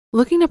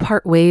Looking to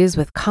part ways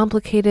with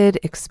complicated,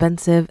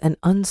 expensive, and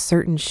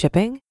uncertain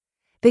shipping?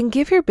 Then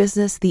give your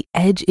business the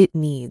edge it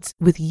needs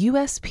with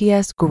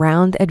USPS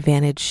Ground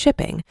Advantage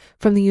shipping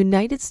from the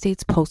United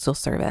States Postal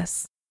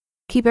Service.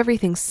 Keep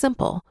everything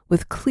simple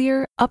with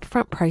clear,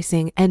 upfront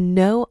pricing and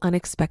no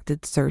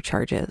unexpected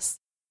surcharges.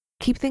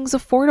 Keep things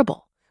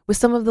affordable with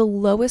some of the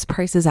lowest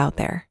prices out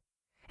there.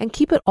 And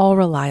keep it all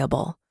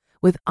reliable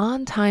with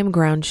on-time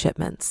ground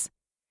shipments.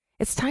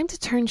 It's time to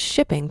turn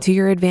shipping to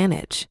your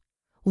advantage.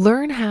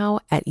 Learn how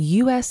at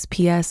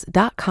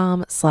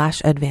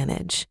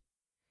USPS.com/advantage.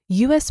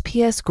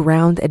 USPS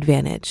Ground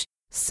Advantage.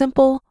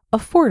 Simple,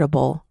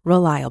 affordable,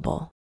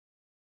 reliable.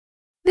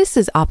 This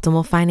is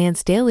Optimal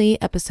Finance Daily,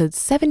 episode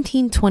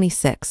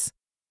 1726.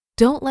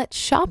 Don't Let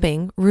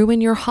Shopping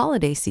Ruin Your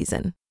Holiday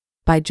Season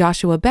by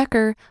Joshua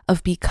Becker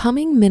of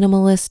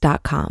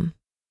BecomingMinimalist.com.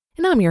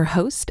 And I'm your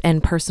host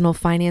and personal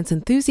finance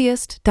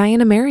enthusiast,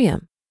 Diana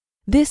Merriam.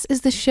 This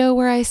is the show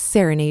where I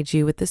serenade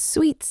you with the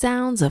sweet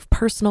sounds of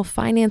personal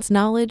finance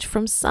knowledge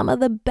from some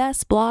of the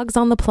best blogs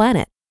on the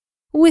planet,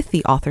 with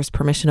the author's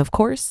permission, of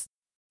course.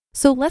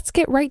 So let's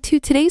get right to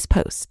today's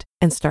post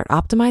and start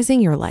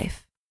optimizing your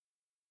life.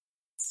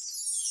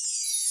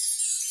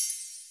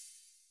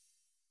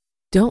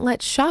 Don't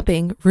Let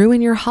Shopping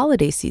Ruin Your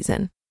Holiday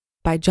Season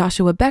by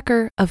Joshua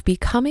Becker of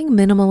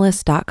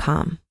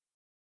BecomingMinimalist.com.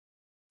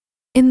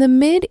 In the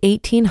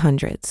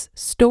mid-1800s,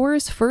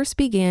 stores first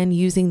began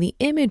using the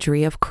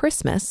imagery of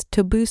Christmas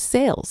to boost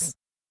sales.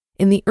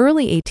 In the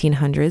early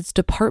 1800s,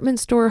 department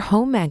store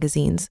home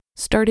magazines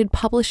started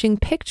publishing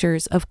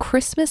pictures of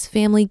Christmas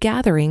family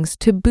gatherings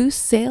to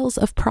boost sales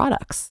of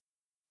products.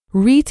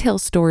 Retail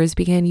stores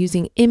began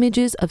using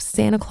images of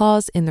Santa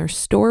Claus in their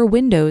store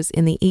windows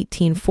in the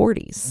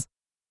 1840s.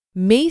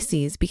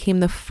 Macy's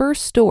became the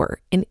first store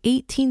in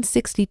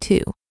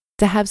 1862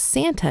 to have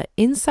Santa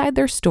inside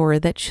their store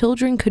that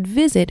children could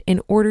visit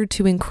in order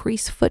to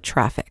increase foot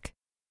traffic.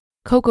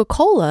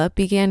 Coca-Cola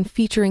began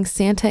featuring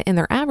Santa in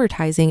their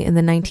advertising in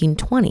the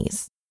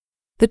 1920s.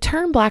 The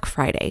term Black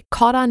Friday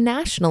caught on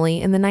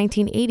nationally in the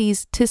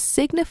 1980s to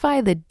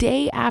signify the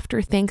day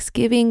after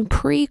Thanksgiving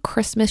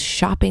pre-Christmas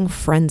shopping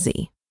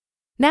frenzy.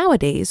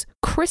 Nowadays,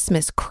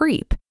 Christmas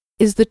creep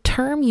is the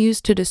term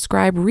used to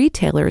describe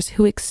retailers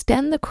who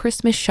extend the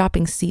Christmas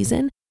shopping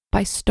season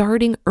by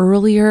starting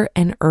earlier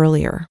and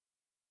earlier.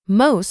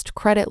 Most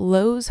credit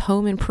Lowe's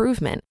Home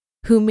Improvement,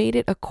 who made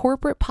it a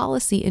corporate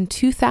policy in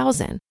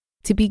 2000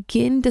 to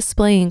begin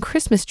displaying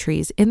Christmas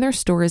trees in their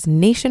stores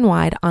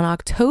nationwide on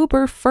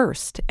October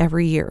 1st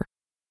every year.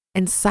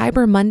 And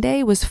Cyber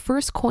Monday was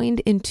first coined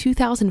in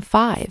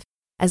 2005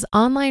 as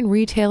online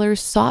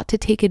retailers sought to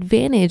take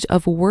advantage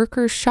of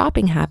workers'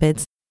 shopping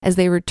habits as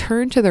they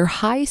returned to their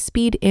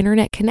high-speed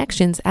internet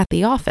connections at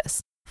the office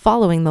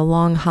following the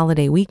long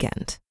holiday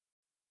weekend.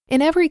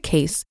 In every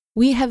case,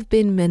 we have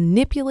been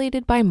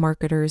manipulated by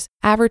marketers,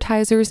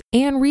 advertisers,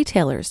 and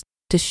retailers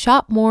to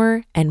shop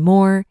more and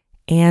more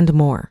and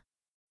more.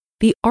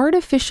 The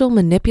artificial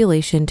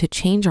manipulation to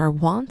change our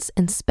wants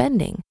and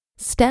spending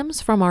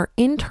stems from our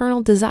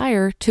internal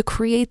desire to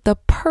create the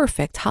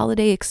perfect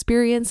holiday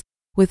experience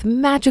with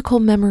magical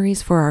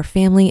memories for our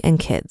family and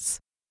kids.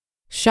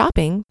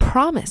 Shopping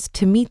promised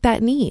to meet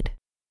that need,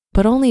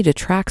 but only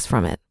detracts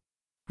from it.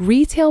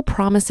 Retail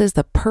promises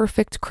the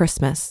perfect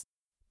Christmas,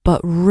 but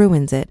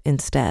ruins it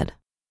instead.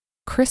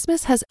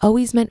 Christmas has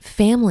always meant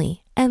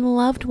family and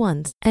loved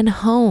ones and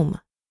home.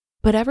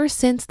 But ever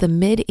since the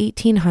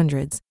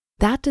mid-1800s,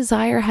 that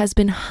desire has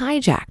been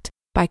hijacked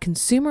by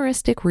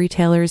consumeristic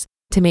retailers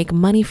to make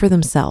money for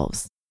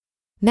themselves.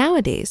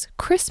 Nowadays,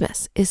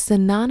 Christmas is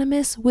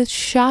synonymous with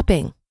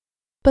shopping.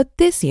 But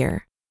this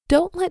year,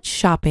 don't let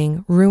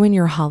shopping ruin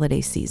your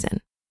holiday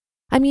season.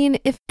 I mean,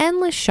 if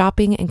endless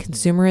shopping and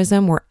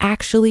consumerism were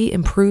actually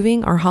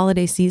improving our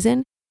holiday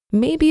season,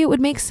 maybe it would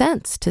make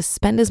sense to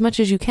spend as much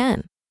as you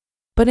can.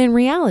 But in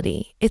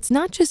reality, it's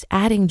not just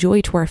adding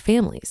joy to our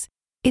families,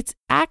 it's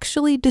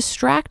actually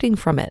distracting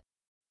from it.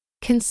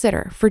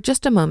 Consider for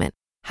just a moment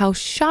how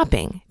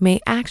shopping may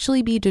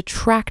actually be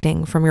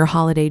detracting from your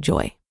holiday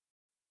joy.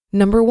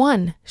 Number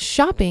 1,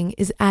 shopping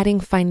is adding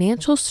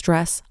financial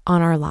stress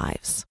on our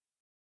lives.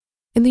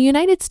 In the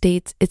United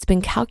States, it's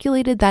been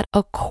calculated that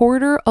a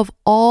quarter of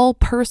all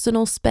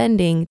personal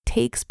spending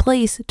takes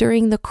place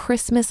during the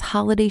Christmas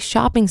holiday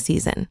shopping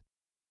season.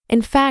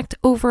 In fact,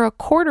 over a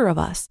quarter of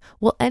us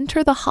will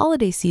enter the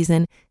holiday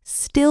season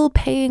still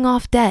paying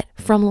off debt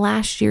from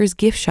last year's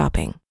gift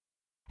shopping.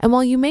 And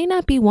while you may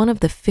not be one of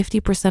the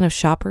 50% of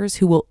shoppers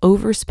who will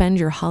overspend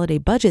your holiday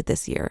budget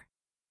this year,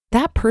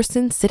 that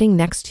person sitting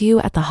next to you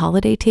at the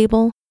holiday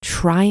table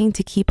trying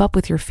to keep up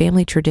with your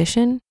family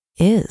tradition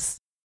is.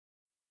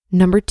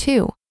 Number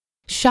 2,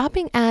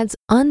 shopping adds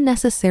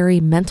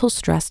unnecessary mental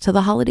stress to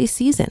the holiday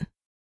season.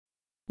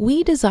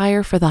 We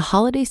desire for the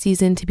holiday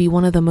season to be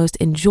one of the most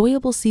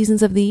enjoyable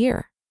seasons of the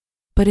year.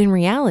 But in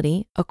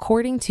reality,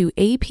 according to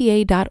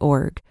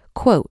APA.org,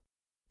 quote,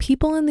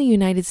 people in the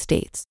United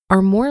States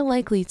are more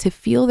likely to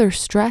feel their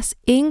stress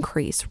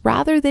increase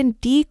rather than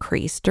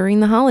decrease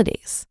during the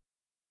holidays.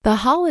 The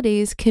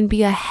holidays can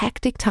be a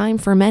hectic time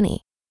for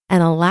many,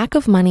 and a lack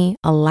of money,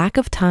 a lack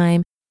of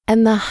time,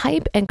 and the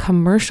hype and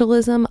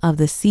commercialism of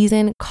the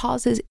season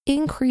causes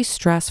increased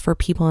stress for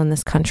people in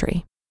this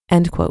country."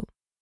 End quote.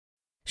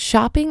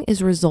 Shopping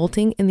is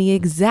resulting in the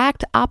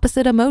exact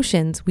opposite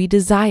emotions we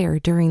desire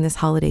during this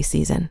holiday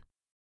season.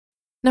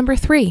 Number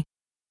 3,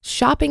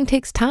 shopping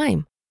takes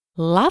time,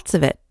 lots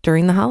of it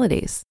during the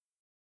holidays.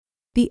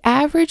 The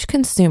average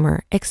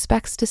consumer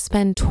expects to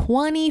spend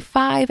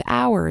 25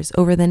 hours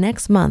over the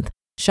next month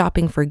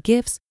shopping for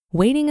gifts,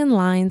 waiting in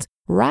lines,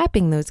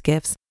 wrapping those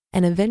gifts,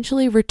 and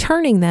eventually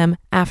returning them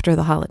after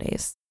the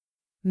holidays.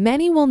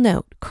 Many will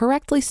note,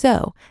 correctly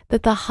so,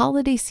 that the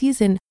holiday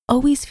season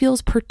always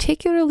feels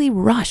particularly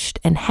rushed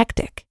and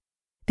hectic.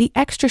 The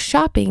extra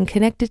shopping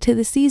connected to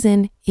the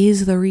season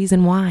is the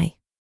reason why.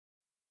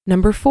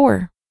 Number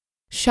 4,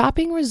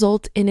 shopping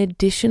results in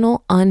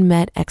additional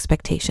unmet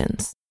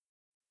expectations.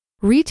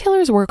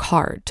 Retailers work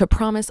hard to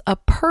promise a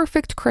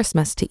perfect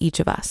Christmas to each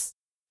of us.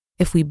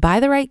 If we buy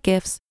the right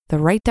gifts, the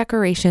right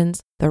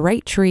decorations, the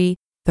right tree,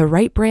 the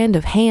right brand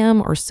of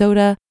ham or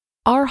soda,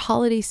 our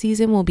holiday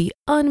season will be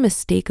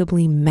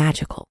unmistakably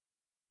magical.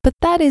 But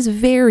that is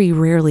very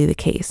rarely the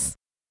case.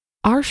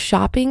 Our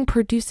shopping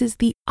produces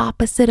the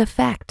opposite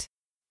effect.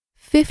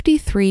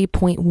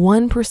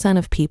 53.1%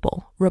 of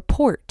people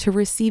report to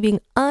receiving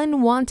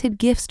unwanted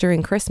gifts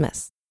during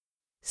Christmas.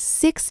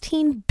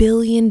 $16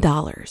 billion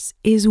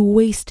is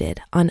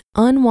wasted on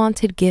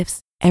unwanted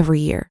gifts every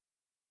year,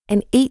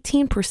 and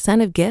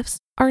 18% of gifts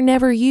are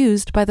never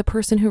used by the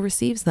person who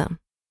receives them.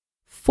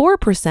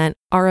 4%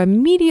 are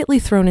immediately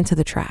thrown into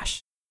the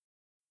trash.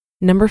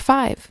 Number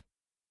 5,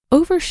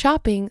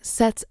 over-shopping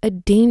sets a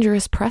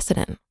dangerous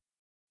precedent.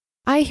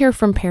 I hear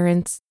from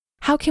parents,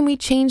 "How can we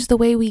change the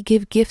way we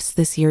give gifts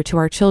this year to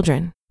our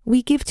children?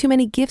 We give too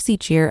many gifts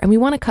each year and we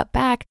want to cut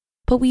back,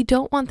 but we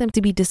don't want them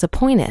to be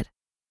disappointed.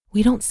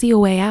 We don't see a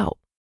way out."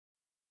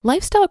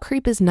 Lifestyle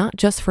creep is not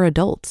just for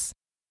adults.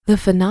 The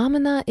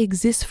phenomena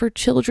exists for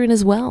children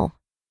as well.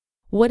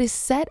 What is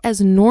set as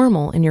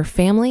normal in your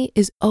family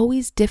is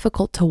always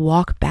difficult to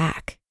walk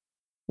back.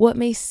 What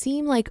may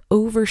seem like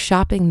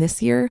over-shopping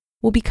this year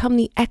will become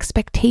the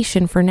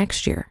expectation for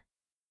next year.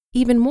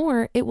 Even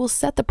more, it will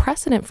set the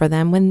precedent for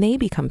them when they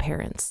become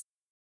parents.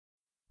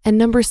 And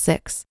number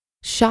 6,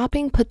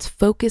 shopping puts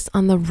focus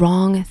on the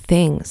wrong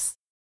things.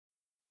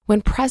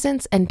 When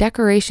presents and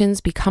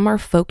decorations become our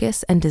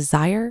focus and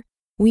desire,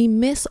 we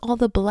miss all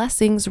the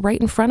blessings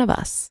right in front of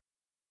us.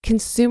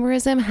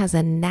 Consumerism has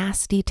a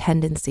nasty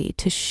tendency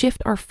to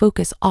shift our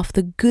focus off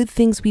the good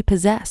things we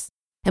possess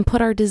and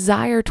put our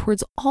desire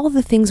towards all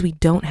the things we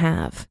don't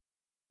have.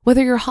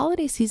 Whether your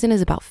holiday season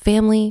is about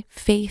family,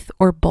 faith,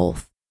 or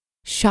both,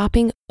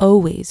 shopping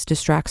always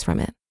distracts from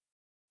it.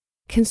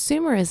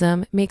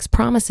 Consumerism makes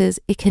promises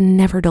it can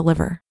never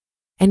deliver,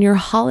 and your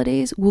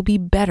holidays will be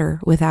better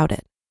without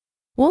it.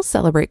 We'll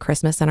celebrate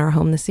Christmas in our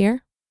home this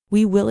year.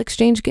 We will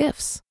exchange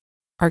gifts.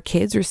 Our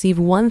kids receive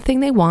one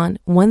thing they want,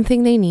 one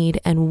thing they need,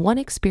 and one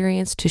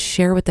experience to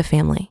share with the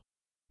family.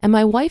 And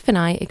my wife and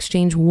I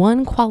exchange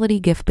one quality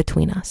gift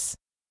between us.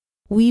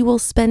 We will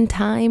spend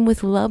time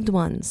with loved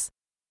ones.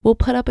 We'll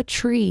put up a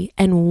tree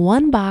and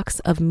one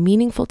box of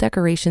meaningful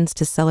decorations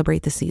to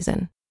celebrate the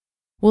season.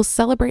 We'll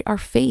celebrate our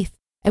faith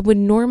and would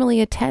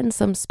normally attend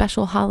some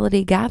special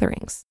holiday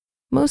gatherings,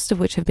 most of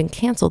which have been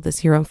canceled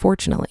this year,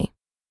 unfortunately.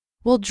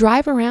 We'll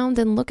drive around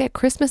and look at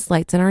Christmas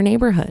lights in our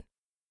neighborhood.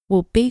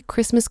 We'll bake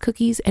Christmas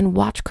cookies and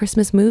watch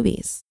Christmas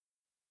movies.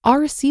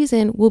 Our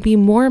season will be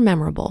more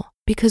memorable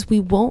because we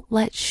won't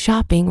let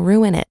shopping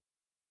ruin it,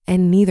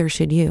 and neither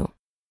should you.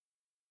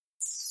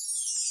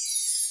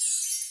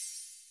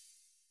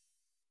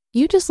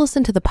 You just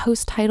listened to the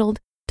post titled,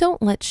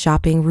 "Don't Let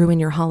Shopping Ruin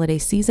Your Holiday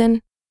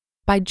Season"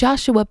 by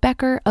Joshua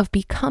Becker of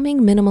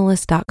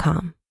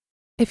BecomingMinimalist.com.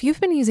 If you've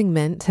been using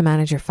Mint to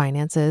manage your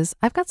finances,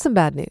 I've got some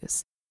bad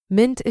news.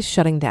 Mint is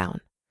shutting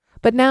down.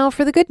 But now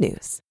for the good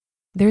news.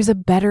 There's a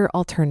better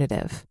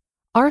alternative.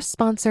 Our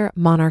sponsor,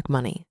 Monarch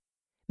Money.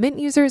 Mint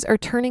users are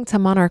turning to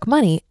Monarch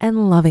Money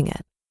and loving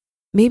it.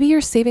 Maybe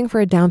you're saving for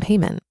a down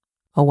payment,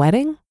 a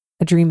wedding,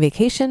 a dream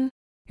vacation,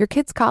 your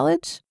kid's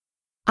college.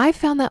 I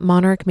found that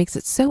Monarch makes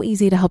it so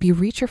easy to help you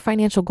reach your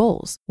financial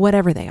goals,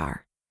 whatever they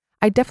are.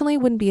 I definitely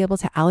wouldn't be able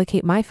to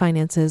allocate my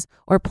finances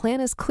or plan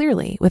as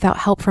clearly without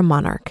help from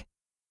Monarch.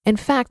 In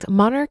fact,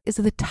 Monarch is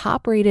the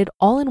top-rated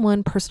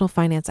all-in-one personal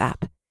finance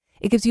app.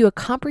 It gives you a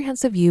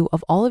comprehensive view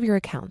of all of your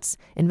accounts,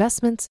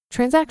 investments,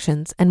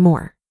 transactions, and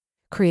more.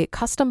 Create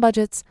custom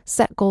budgets,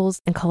 set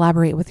goals, and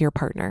collaborate with your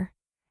partner.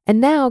 And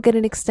now get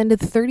an extended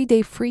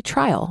 30-day free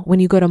trial when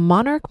you go to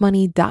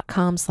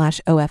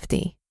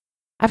monarchmoney.com/OFD.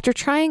 After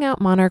trying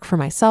out Monarch for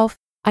myself,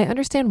 I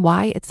understand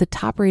why it's the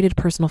top-rated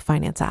personal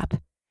finance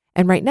app.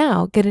 And right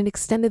now, get an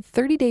extended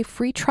 30-day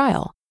free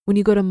trial when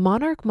you go to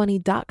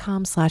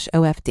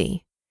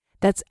monarchmoney.com/OFD.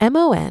 That's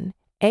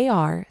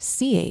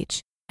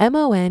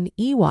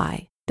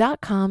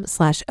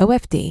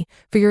monarchmoney.com/OFD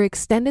for your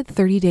extended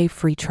 30-day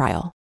free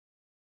trial.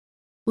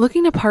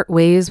 Looking to part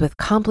ways with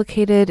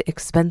complicated,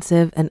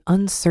 expensive, and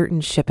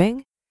uncertain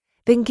shipping?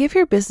 Then give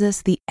your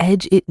business the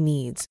edge it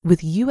needs with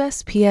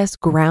USPS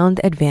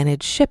Ground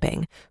Advantage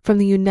shipping from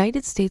the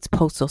United States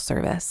Postal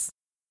Service.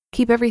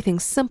 Keep everything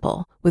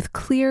simple with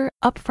clear,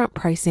 upfront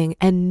pricing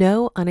and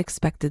no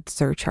unexpected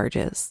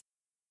surcharges.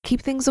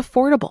 Keep things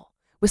affordable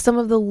with some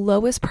of the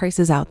lowest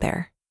prices out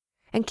there.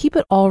 And keep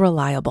it all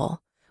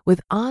reliable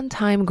with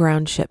on-time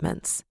ground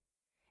shipments.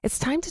 It's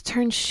time to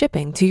turn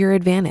shipping to your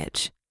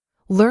advantage.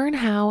 Learn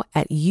how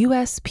at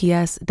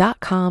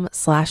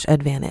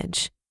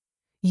USPS.com/advantage.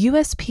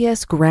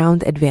 USPS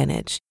Ground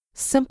Advantage.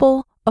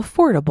 Simple,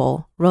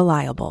 affordable,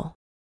 reliable.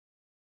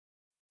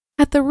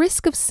 At the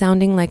risk of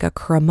sounding like a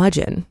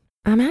curmudgeon,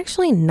 I'm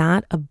actually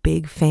not a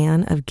big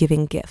fan of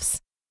giving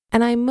gifts,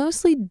 and I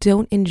mostly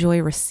don't enjoy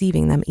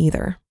receiving them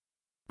either.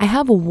 I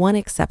have one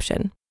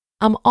exception.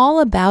 I'm all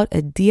about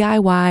a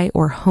DIY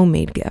or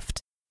homemade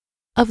gift.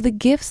 Of the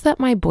gifts that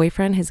my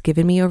boyfriend has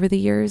given me over the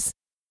years,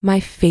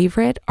 my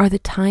favorite are the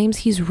times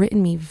he's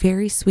written me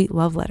very sweet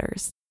love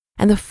letters.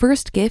 And the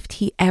first gift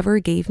he ever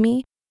gave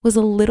me was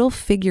a little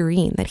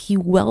figurine that he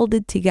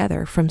welded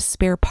together from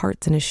spare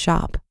parts in his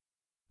shop.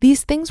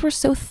 These things were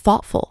so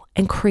thoughtful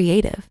and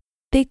creative.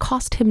 They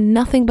cost him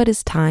nothing but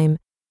his time,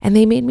 and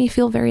they made me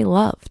feel very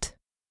loved.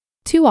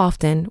 Too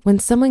often, when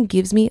someone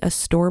gives me a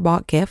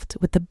store-bought gift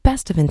with the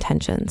best of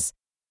intentions,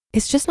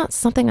 it's just not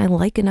something I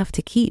like enough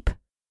to keep.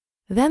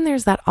 Then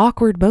there's that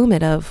awkward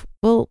moment of,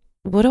 well,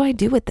 what do I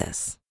do with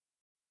this?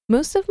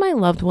 Most of my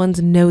loved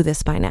ones know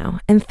this by now,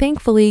 and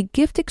thankfully,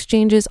 gift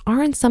exchanges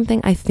aren't something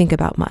I think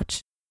about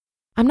much.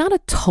 I'm not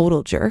a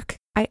total jerk.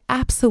 I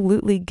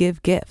absolutely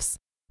give gifts,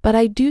 but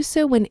I do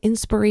so when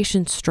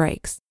inspiration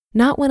strikes,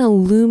 not when a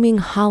looming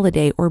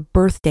holiday or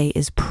birthday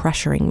is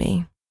pressuring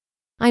me.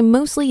 I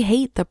mostly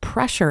hate the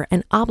pressure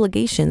and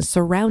obligations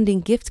surrounding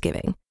gift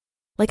giving.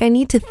 Like I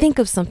need to think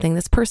of something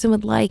this person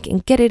would like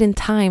and get it in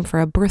time for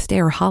a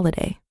birthday or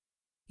holiday.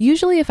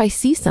 Usually if I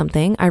see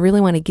something I really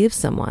want to give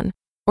someone,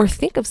 or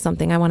think of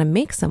something I want to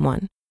make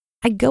someone,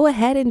 I go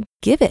ahead and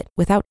give it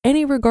without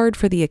any regard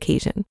for the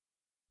occasion.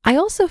 I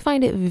also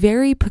find it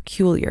very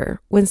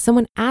peculiar when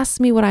someone asks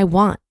me what I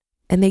want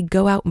and they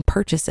go out and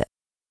purchase it.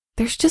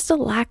 There's just a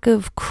lack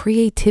of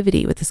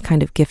creativity with this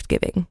kind of gift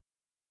giving.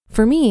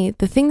 For me,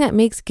 the thing that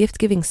makes gift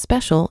giving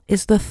special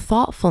is the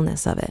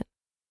thoughtfulness of it.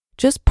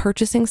 Just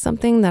purchasing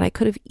something that I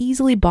could have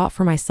easily bought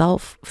for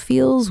myself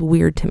feels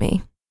weird to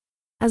me.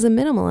 As a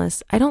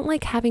minimalist, I don't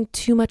like having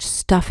too much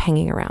stuff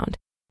hanging around.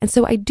 And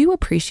so I do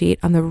appreciate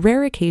on the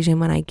rare occasion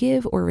when I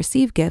give or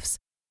receive gifts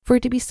for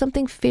it to be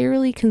something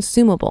fairly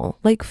consumable,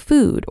 like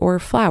food or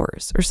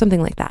flowers or something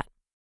like that.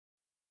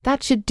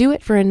 That should do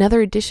it for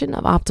another edition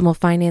of Optimal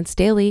Finance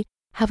Daily.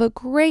 Have a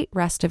great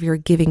rest of your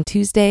Giving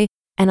Tuesday,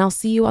 and I'll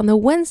see you on the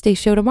Wednesday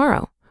show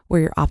tomorrow, where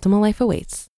your optimal life awaits.